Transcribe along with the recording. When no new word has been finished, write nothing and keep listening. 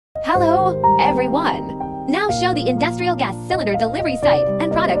Hello, everyone! Now show the industrial gas cylinder delivery site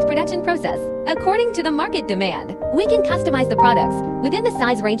and product production process. According to the market demand, we can customize the products within the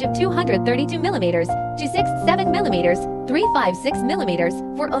size range of 232 mm, 267 mm, 356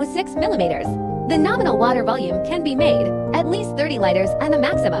 mm, 406 mm. The nominal water volume can be made at least 30 liters and the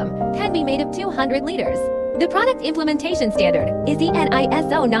maximum can be made of 200 liters. The product implementation standard is the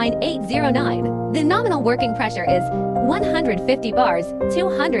ISO 9809. The nominal working pressure is 150 bars,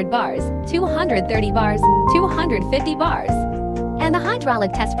 200 bars, 230 bars, 250 bars. And the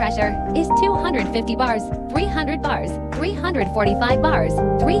hydraulic test pressure is 250 bars, 300 bars, 345 bars,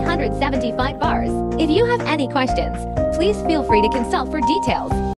 375 bars. If you have any questions, please feel free to consult for details.